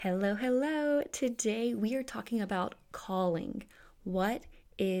Hello, hello. Today we are talking about calling. What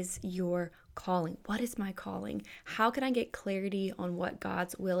is your calling? What is my calling? How can I get clarity on what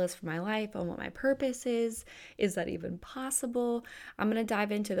God's will is for my life, on what my purpose is? Is that even possible? I'm going to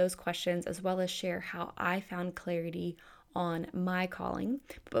dive into those questions as well as share how I found clarity on my calling.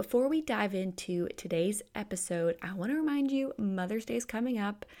 But before we dive into today's episode, I want to remind you Mother's Day is coming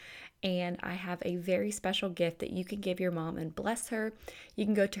up. And I have a very special gift that you can give your mom and bless her. You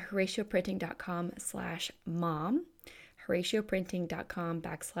can go to HoratioPrinting.com/mom,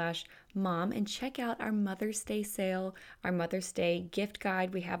 HoratioPrinting.com/mom, and check out our Mother's Day sale, our Mother's Day gift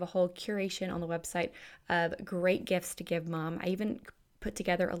guide. We have a whole curation on the website of great gifts to give mom. I even put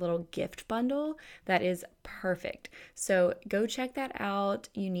together a little gift bundle that is perfect. So go check that out.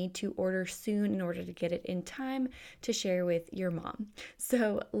 You need to order soon in order to get it in time to share with your mom.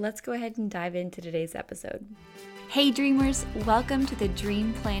 So let's go ahead and dive into today's episode. Hey dreamers, welcome to the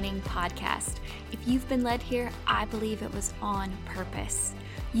Dream Planning Podcast. If you've been led here, I believe it was on purpose.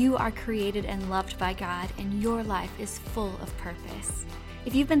 You are created and loved by God, and your life is full of purpose.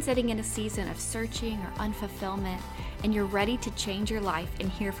 If you've been sitting in a season of searching or unfulfillment, and you're ready to change your life and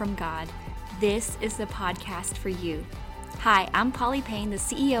hear from God, this is the podcast for you. Hi, I'm Polly Payne, the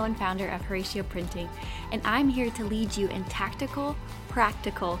CEO and founder of Horatio Printing, and I'm here to lead you in tactical,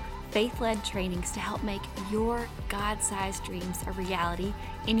 practical, faith-led trainings to help make your God-sized dreams a reality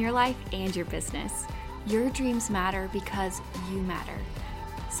in your life and your business. Your dreams matter because you matter.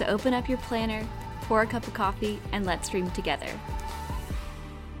 So open up your planner, pour a cup of coffee, and let's dream together.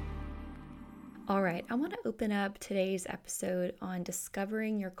 All right, I want to open up today's episode on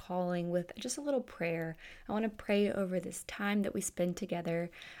discovering your calling with just a little prayer. I want to pray over this time that we spend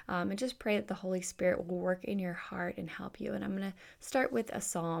together and just pray that the Holy Spirit will work in your heart and help you. And I'm going to start with a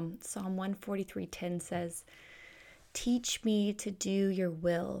psalm. Psalm 143:10 says, "Teach me to do your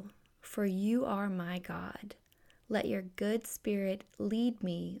will, for you are my God. Let your good spirit lead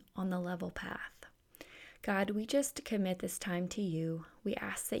me on the level path." God, we just commit this time to you. We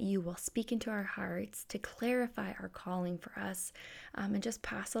ask that you will speak into our hearts to clarify our calling for us and just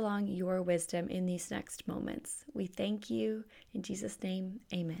pass along your wisdom in these next moments. We thank you. In Jesus' name,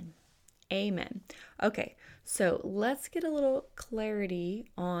 amen. Amen. Okay, so let's get a little clarity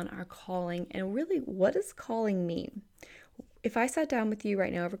on our calling and really what does calling mean? If I sat down with you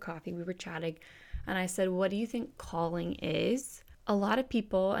right now over coffee, we were chatting, and I said, what do you think calling is? A lot of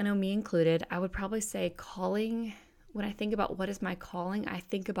people, I know me included, I would probably say calling, when I think about what is my calling, I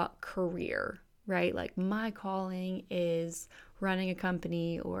think about career, right? Like my calling is running a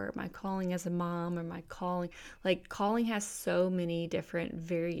company, or my calling as a mom, or my calling, like calling has so many different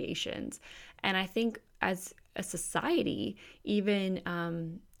variations. And I think as a society, even,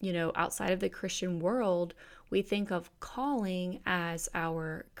 outside of the Christian world, we think of calling as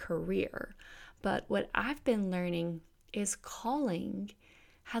our career. But what I've been learning is calling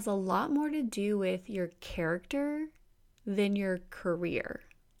has a lot more to do with your character than your career.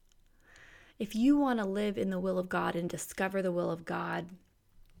 If you want to live in the will of God and discover the will of God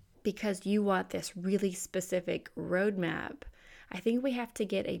because you want this really specific roadmap, I think we have to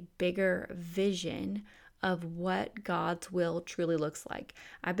get a bigger vision of what God's will truly looks like.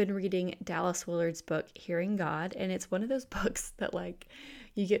 I've been reading Dallas Willard's book, Hearing God, and it's one of those books that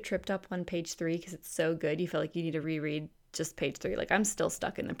you get tripped up on page 3 because it's so good. You feel like you need to reread just page 3. I'm still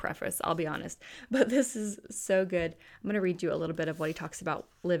stuck in the preface, I'll be honest. But this is so good. I'm going to read you a little bit of what he talks about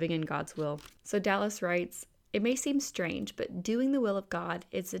living in God's will. So Dallas writes, "It may seem strange, but doing the will of God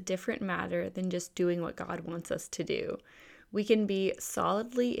is a different matter than just doing what God wants us to do. We can be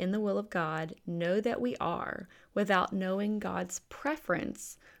solidly in the will of God, know that we are, without knowing God's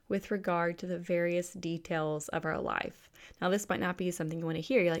preference with regard to the various details of our life." Now, this might not be something you want to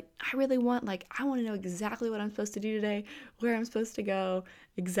hear. You're like, I want to know exactly what I'm supposed to do today, where I'm supposed to go.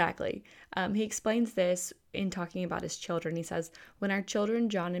 Exactly. He explains this in talking about his children. He says, "When our children,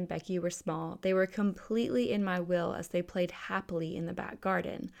 John and Becky, were small, they were completely in my will as they played happily in the back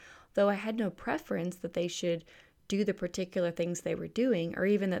garden. Though I had no preference that they should do the particular things they were doing, or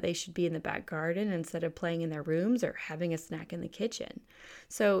even that they should be in the back garden instead of playing in their rooms or having a snack in the kitchen."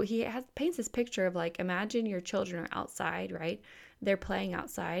 So he paints this picture of imagine your children are outside, right? They're playing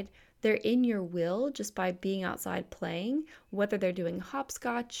outside. They're in your will just by being outside playing, whether they're doing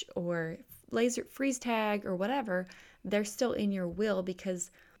hopscotch or laser freeze tag or whatever, they're still in your will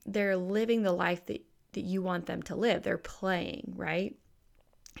because they're living the life that you want them to live. They're playing, right?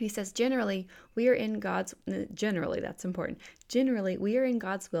 He says, generally, we are in God's will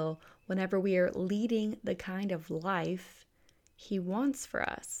whenever we are leading the kind of life He wants for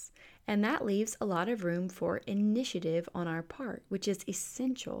us. And that leaves a lot of room for initiative on our part, which is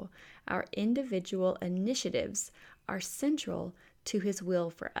essential. Our individual initiatives are central to His will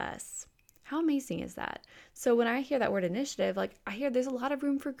for us. How amazing is that? So when I hear that word initiative, I hear there's a lot of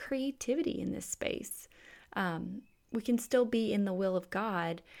room for creativity in this space. We can still be in the will of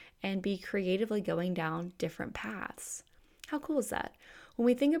God and be creatively going down different paths. How cool is that? When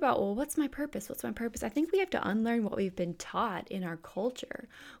we think about, well, what's my purpose? What's my purpose? I think we have to unlearn what we've been taught in our culture.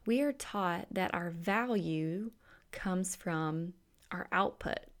 We are taught that our value comes from our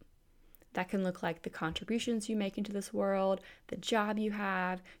output. That can look like the contributions you make into this world, the job you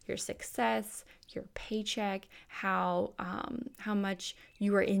have, your success, your paycheck, how much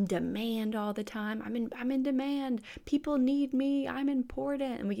you are in demand all the time. I'm in demand. People need me. I'm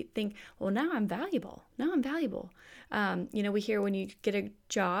important. And we think, well, now I'm valuable. Now I'm valuable. We hear when you get a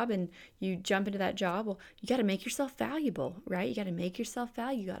job and you jump into that job, well, you got to make yourself valuable, right? You got to make yourself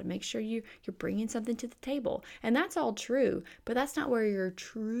valuable. You got to make sure you're bringing something to the table. And that's all true, but that's not where your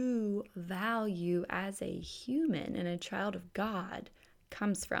true value as a human and a child of God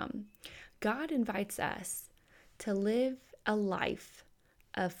comes from. God invites us to live a life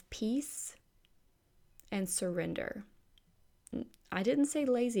of peace and surrender. I didn't say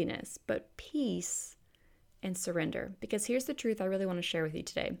laziness, but peace and surrender. Because here's the truth I really want to share with you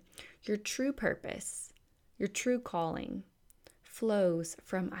today. Your true purpose, your true calling flows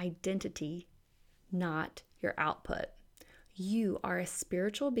from identity, not your output. You are a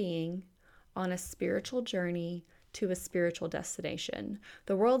spiritual being on a spiritual journey to a spiritual destination.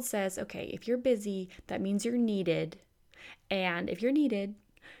 The world says, okay, if you're busy, that means you're needed. And if you're needed,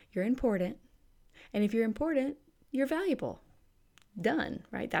 you're important. And if you're important, you're valuable. Done,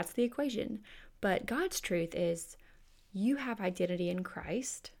 right? That's the equation. But God's truth is you have identity in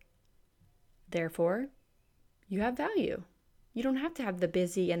Christ. Therefore, you have value. You don't have to have the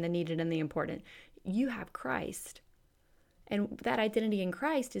busy and the needed and the important. You have Christ. And that identity in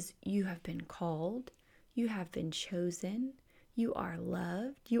Christ is you have been called. You have been chosen. You are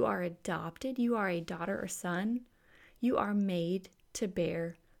loved. You are adopted. You are a daughter or son. You are made to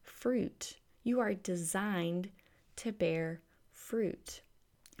bear fruit. You are designed to bear fruit.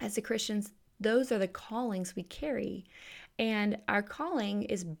 As a Christians, those are the callings we carry. And our calling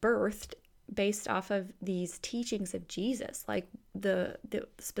is birthed based off of these teachings of Jesus. Like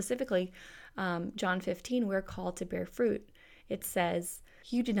specifically, John 15, we're called to bear fruit. It says,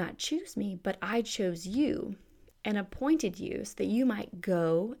 "You did not choose me, but I chose you and appointed you so that you might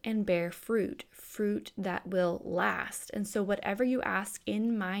go and bear fruit that will last. And so whatever you ask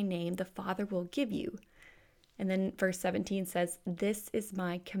in my name, the Father will give you." And then verse 17 says, "This is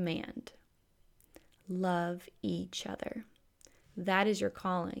my command. Love each other." That is your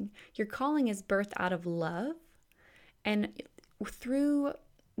calling. Your calling is birthed out of love. And through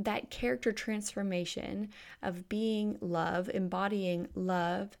that character transformation of being love, embodying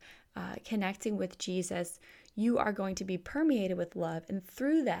love, connecting with Jesus, you are going to be permeated with love. And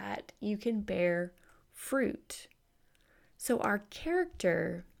through that, you can bear fruit. So our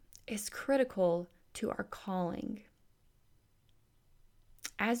character is critical to our calling.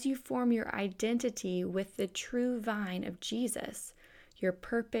 As you form your identity with the true vine of Jesus, your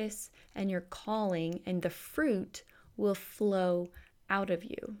purpose and your calling and the fruit will flow out of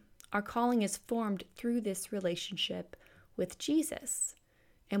you. Our calling is formed through this relationship with Jesus.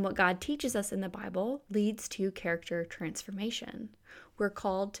 And what God teaches us in the Bible leads to character transformation. We're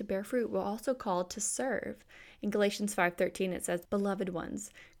called to bear fruit. We're also called to serve. In Galatians 5:13, it says, "Beloved ones,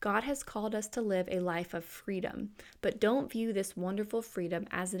 God has called us to live a life of freedom, but don't view this wonderful freedom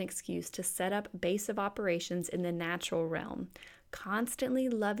as an excuse to set up base of operations in the natural realm. Constantly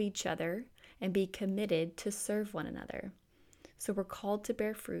love each other and be committed to serve one another." So we're called to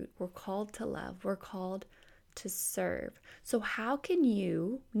bear fruit. We're called to love. We're called to serve. So how can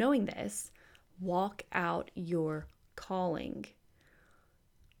you, knowing this, walk out your calling?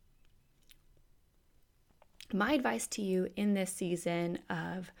 My advice to you in this season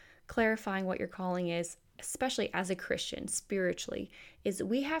of clarifying what your calling is, especially as a Christian spiritually, is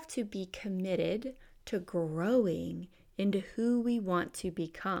we have to be committed to growing into who we want to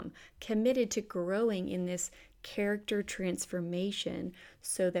become, committed to growing in this character transformation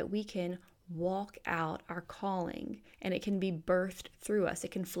so that we can walk out our calling and it can be birthed through us.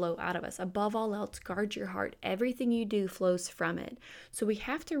 It can flow out of us. Above all else, guard your heart. Everything you do flows from it. So we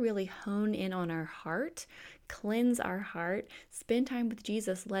have to really hone in on our heart, cleanse our heart, spend time with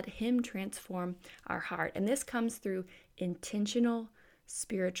Jesus, let Him transform our heart. And this comes through intentional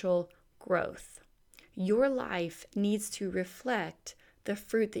spiritual growth. Your life needs to reflect the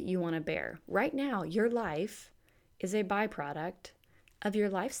fruit that you want to bear. Right now, your life is a byproduct of your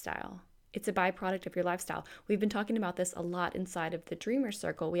lifestyle. It's a byproduct of your lifestyle. We've been talking about this a lot inside of the Dreamer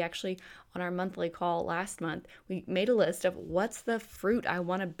Circle. We actually, on our monthly call last month, we made a list of what's the fruit I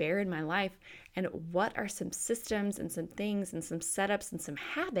want to bear in my life, and what are some systems and some things and some setups and some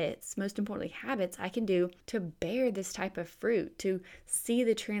habits, most importantly habits, I can do to bear this type of fruit, to see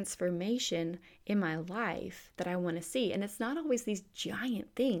the transformation in my life that I want to see. And it's not always these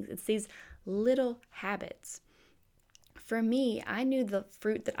giant things, it's these little habits. For me, I knew the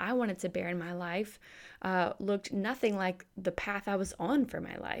fruit that I wanted to bear in my life looked nothing like the path I was on for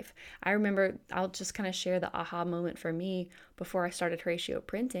my life. I remember, I'll just kind of share the aha moment for me before I started Horatio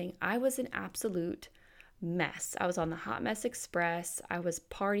Printing. I was an absolute mess. I was on the Hot Mess Express. I was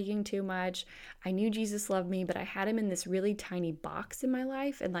partying too much. I knew Jesus loved me, but I had him in this really tiny box in my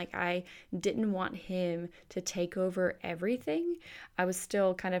life. And I didn't want him to take over everything. I was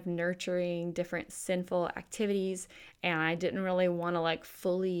still kind of nurturing different sinful activities. And I didn't really want to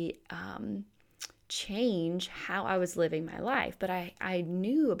fully change how I was living my life. But I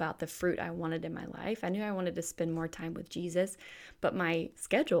knew about the fruit I wanted in my life. I knew I wanted to spend more time with Jesus, but my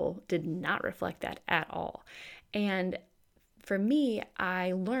schedule did not reflect that at all. And for me,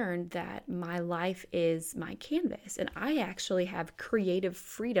 I learned that my life is my canvas, and I actually have creative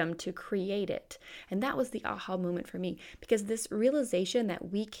freedom to create it. And that was the aha moment for me, because this realization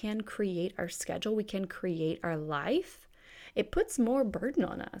that we can create our schedule, we can create our life, it puts more burden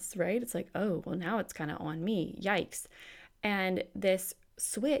on us, right? It's oh, well, now it's kind of on me. Yikes. And this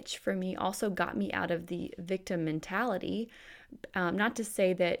switch for me also got me out of the victim mentality. Not to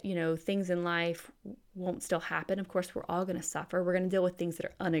say that, things in life won't still happen. Of course, we're all going to suffer. We're going to deal with things that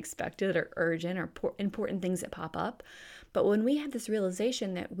are unexpected or urgent or important things that pop up. But when we have this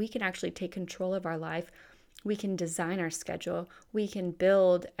realization that we can actually take control of our life, we can design our schedule, we can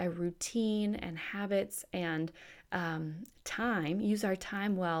build a routine and habits and use our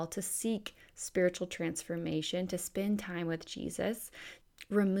time well to seek spiritual transformation, to spend time with Jesus,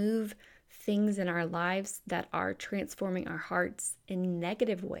 remove things in our lives that are transforming our hearts in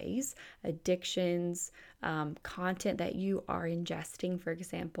negative ways, addictions, content that you are ingesting, for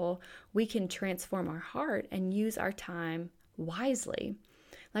example. We can transform our heart and use our time wisely.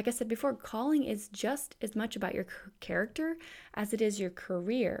 Like I said before, calling is just as much about your character as it is your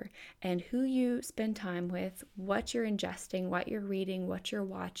career, and who you spend time with, what you're ingesting, what you're reading, what you're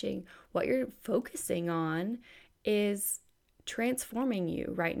watching, what you're focusing on is transforming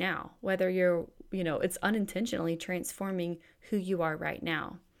you right now, whether it's unintentionally transforming who you are right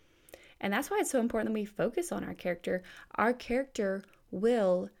now. And that's why it's so important that we focus on our character. Our character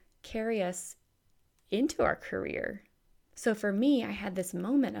will carry us into our career. So for me, I had this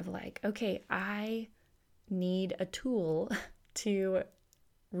moment of okay, I need a tool to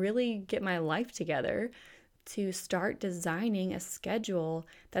really get my life together, to start designing a schedule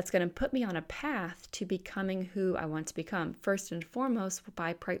that's going to put me on a path to becoming who I want to become. First and foremost,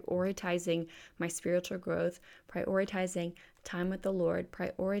 by prioritizing my spiritual growth, prioritizing time with the Lord,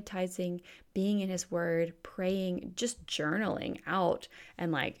 prioritizing being in His Word, praying, just journaling out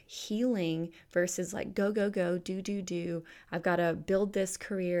and healing versus go, go, go, do. I've got to build this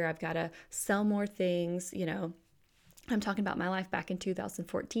career. I've got to sell more things, I'm talking about my life back in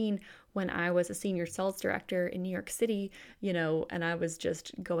 2014 when I was a senior sales director in New York City, and I was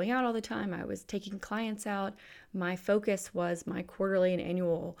just going out all the time. I was taking clients out. My focus was my quarterly and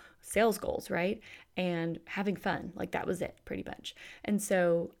annual sales goals, right? And having fun. That was it pretty much. And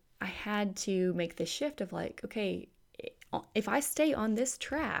so I had to make this shift of okay, if I stay on this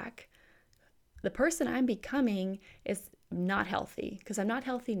track, the person I'm becoming is not healthy, because I'm not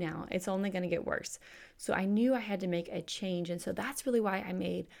healthy now. It's only going to get worse. So I knew I had to make a change. And so that's really why I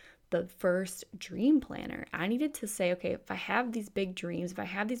made the first dream planner. I needed to say, okay, if I have these big dreams, if I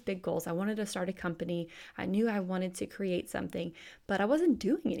have these big goals, I wanted to start a company. I knew I wanted to create something, but I wasn't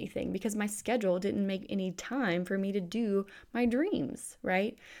doing anything because my schedule didn't make any time for me to do my dreams,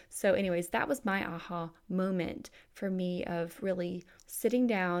 right? So anyways, that was my aha moment for me of really sitting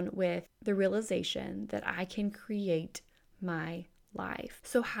down with the realization that I can create my life.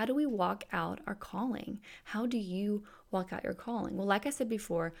 So how do we walk out our calling? How do you walk out your calling? Well, like I said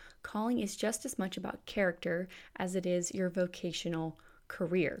before, calling is just as much about character as it is your vocational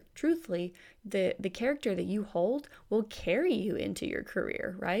career. Truthfully, the character that you hold will carry you into your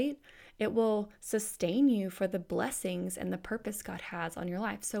career, right? It will sustain you for the blessings and the purpose God has on your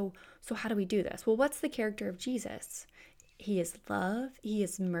life. So how do we do this? Well, what's the character of Jesus? He is love. He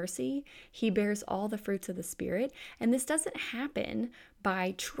is mercy. He bears all the fruits of the Spirit. And this doesn't happen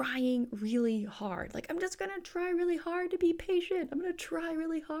by trying really hard. Like, I'm just going to try really hard to be patient. I'm going to try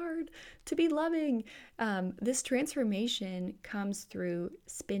really hard to be loving. This transformation comes through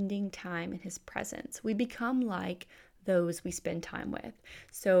spending time in His presence. We become like those we spend time with.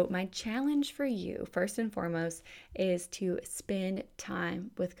 So my challenge for you, first and foremost, is to spend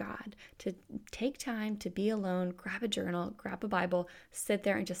time with God, to take time to be alone, grab a journal, grab a Bible, sit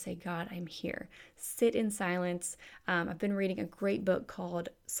there and just say, God, I'm here. Sit in silence. I've been reading a great book called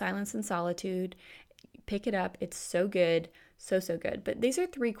Silence and Solitude. Pick it up. It's so good. So good. But these are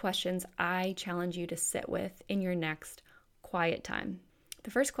 3 questions I challenge you to sit with in your next quiet time.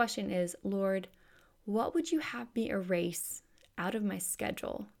 The first question is, Lord, what would you have me erase out of my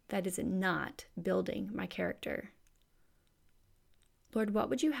schedule that is not building my character? Lord, what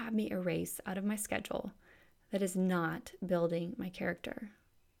would you have me erase out of my schedule that is not building my character?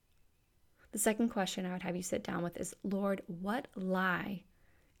 The second question I would have you sit down with is, Lord, what lie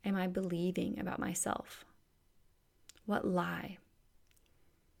am I believing about myself? What lie?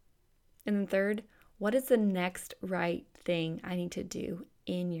 And then third, what is the next right thing I need to do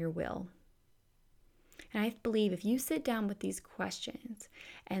in your will? And I believe if you sit down with these questions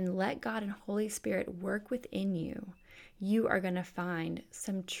and let God and Holy Spirit work within you, you are going to find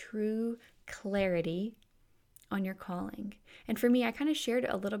some true clarity on your calling. And for me, I kind of shared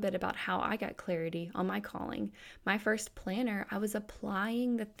a little bit about how I got clarity on my calling. My first planner, I was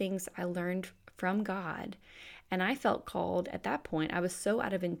applying the things I learned from God. And I felt called at that point. I was so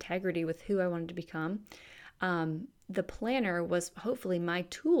out of integrity with who I wanted to become. The planner was hopefully my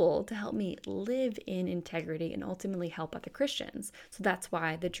tool to help me live in integrity and ultimately help other Christians. So that's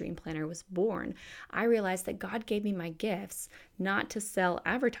why the Dream Planner was born. I realized that God gave me my gifts not to sell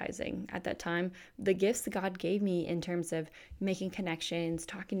advertising at that time. The gifts that God gave me in terms of making connections,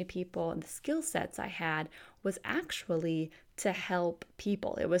 talking to people, and the skill sets I had was actually to help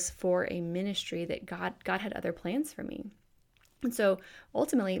people. It was for a ministry that God had other plans for me. And so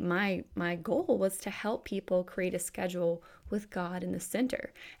ultimately, my goal was to help people create a schedule with God in the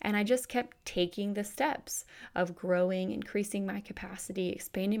center. And I just kept taking the steps of growing, increasing my capacity,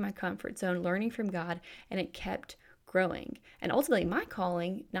 expanding my comfort zone, learning from God, and it kept growing. And ultimately, my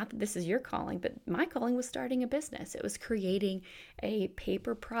calling, not that this is your calling, but my calling was starting a business. It was creating a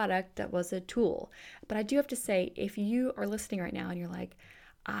paper product that was a tool. But I do have to say, if you are listening right now and you're like,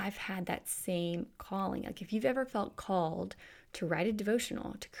 I've had that same calling, like if you've ever felt called to write a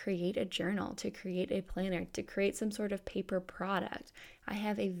devotional, to create a journal, to create a planner, to create some sort of paper product, I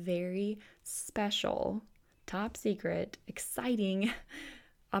have a very special, top secret, exciting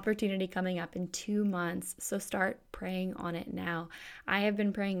opportunity coming up in 2 months. So start praying on it now. I have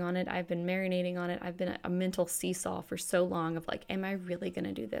been praying on it. I've been marinating on it. I've been a mental seesaw for so long of like, am I really going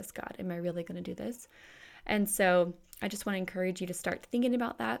to do this, God? Am I really going to do this? And so I just want to encourage you to start thinking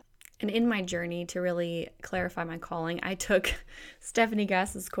about that. And in my journey to really clarify my calling, I took Stephanie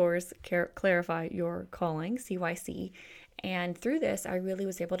Gass's course, Clarify Your Calling, CYC. And through this, I really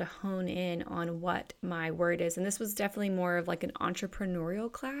was able to hone in on what my word is. And this was definitely more of like an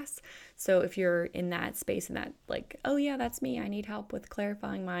entrepreneurial class. So if you're in that space and that like, oh yeah, that's me. I need help with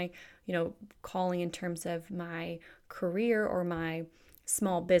clarifying my, calling in terms of my career or my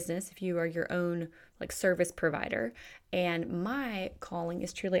small business, if you are your own like service provider. And my calling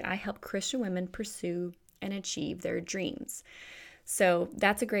is truly, I help Christian women pursue and achieve their dreams. So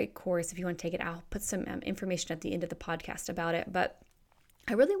that's a great course. If you want to take it, I'll put some information at the end of the podcast about it. But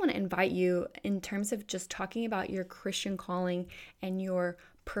I really want to invite you in terms of just talking about your Christian calling and your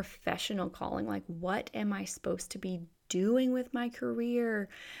professional calling. Like, what am I supposed to be doing with my career?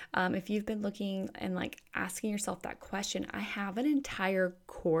 If you've been looking and like asking yourself that question, I have an entire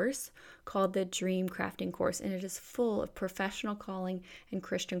course called the Dream Crafting Course, and it is full of professional calling and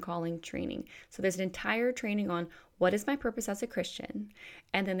Christian calling training. So there's an entire training on what is my purpose as a Christian,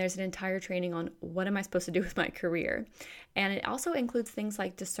 and then there's an entire training on what am I supposed to do with my career. And it also includes things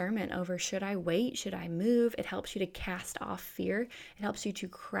like discernment over should I wait, should I move? It helps you to cast off fear. It helps you to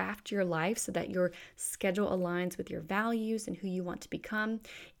craft your life so that your schedule aligns with your values and who you want to become.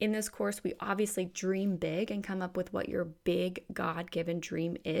 In this course, we obviously dream big and come up with what your big God-given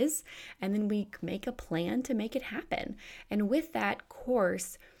dream is, and then we make a plan to make it happen. And with that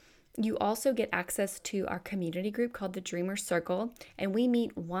course, you also get access to our community group called the Dreamer Circle, and we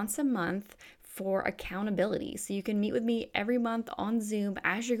meet once a month for accountability. So you can meet with me every month on Zoom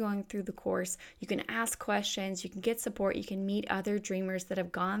as you're going through the course. You can ask questions, you can get support, you can meet other dreamers that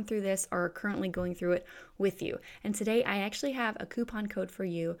have gone through this or are currently going through it with you. And today I actually have a coupon code for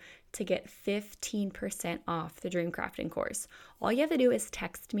you to get 15% off the Dream Crafting course. All you have to do is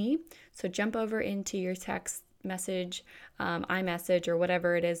text me. So jump over into your text message, iMessage, or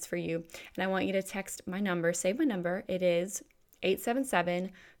whatever it is for you. And I want you to text my number, save my number. It is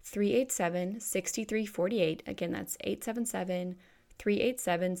 877-387-6348. Again, that's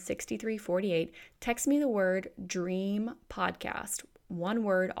 877-387-6348. Text me the word Dream Podcast. One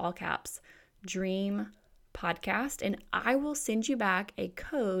word, all caps, Dream Podcast. And I will send you back a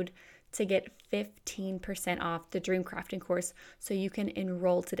code to get 15% off the Dream Crafting course so you can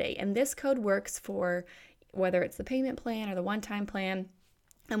enroll today. And this code works for whether it's the payment plan or the one-time plan.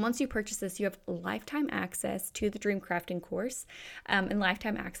 And once you purchase this, you have lifetime access to the Dream Crafting course and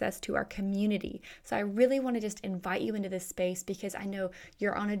lifetime access to our community. So I really want to just invite you into this space because I know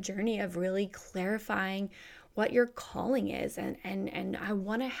you're on a journey of really clarifying what your calling is. And I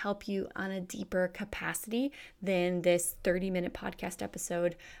want to help you on a deeper capacity than this 30-minute podcast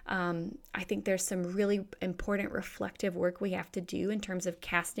episode. I think there's some really important reflective work we have to do in terms of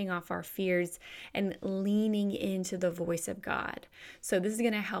casting off our fears and leaning into the voice of God. So this is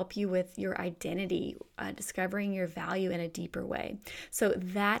going to help you with your identity, discovering your value in a deeper way. So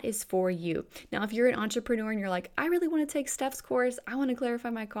that is for you. Now, if you're an entrepreneur and you're like, I really want to take Steph's course, I want to clarify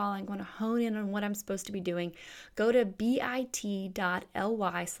my calling, I want to hone in on what I'm supposed to be doing, go to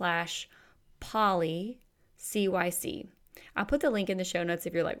bit.ly/PollyCYC. I'll put the link in the show notes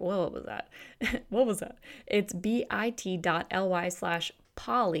if you're like, whoa, what was that? What was that? It's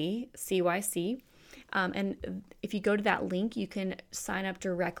bit.ly/PollyCYC. And if you go to that link, you can sign up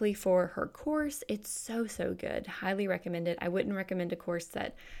directly for her course. It's so good. Highly recommend it. I wouldn't recommend a course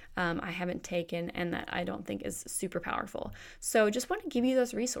that I haven't taken and that I don't think is super powerful. So just want to give you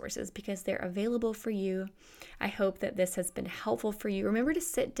those resources because they're available for you. I hope that this has been helpful for you. Remember to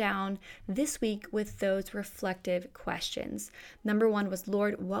sit down this week with those reflective questions. Number 1 was,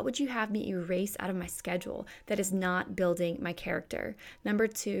 Lord, what would you have me erase out of my schedule that is not building my character? Number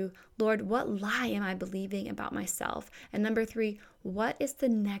 2, Lord, what lie am I believing about myself? And number 3, what is the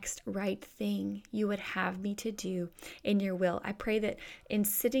next right thing you would have me to do in your will? I pray that in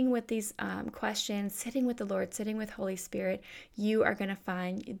sitting with these questions, sitting with the Lord, sitting with Holy Spirit, you are going to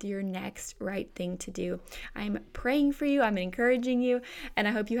find your next right thing to do. I'm praying for you. I'm encouraging you. And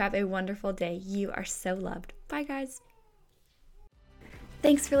I hope you have a wonderful day. You are so loved. Bye, guys.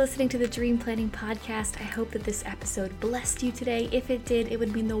 Thanks for listening to the Dream Planning Podcast. I hope that this episode blessed you today. If it did, it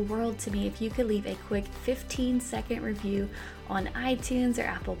would mean the world to me if you could leave a quick 15-second review on iTunes or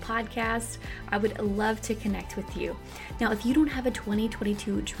Apple Podcasts. I would love to connect with you. Now, if you don't have a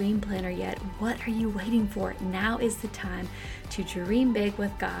 2022 Dream Planner yet, what are you waiting for? Now is the time to dream big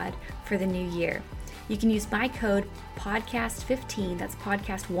with God for the new year. You can use my code podcast15, that's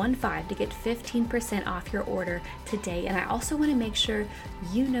podcast15, to get 15% off your order today. And I also want to make sure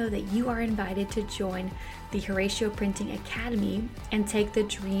you know that you are invited to join the Horatio Printing Academy and take the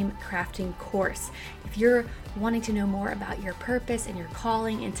Dream Crafting course. If you're wanting to know more about your purpose and your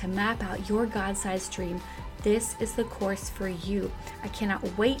calling and to map out your God-sized dream, this is the course for you. I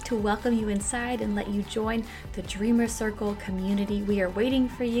cannot wait to welcome you inside and let you join the Dreamer Circle community. We are waiting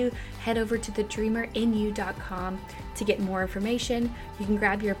for you. Head over to thedreamerinyou.com to get more information. You can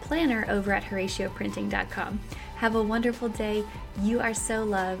grab your planner over at HoratioPrinting.com. Have a wonderful day. You are so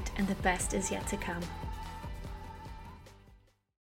loved, and the best is yet to come.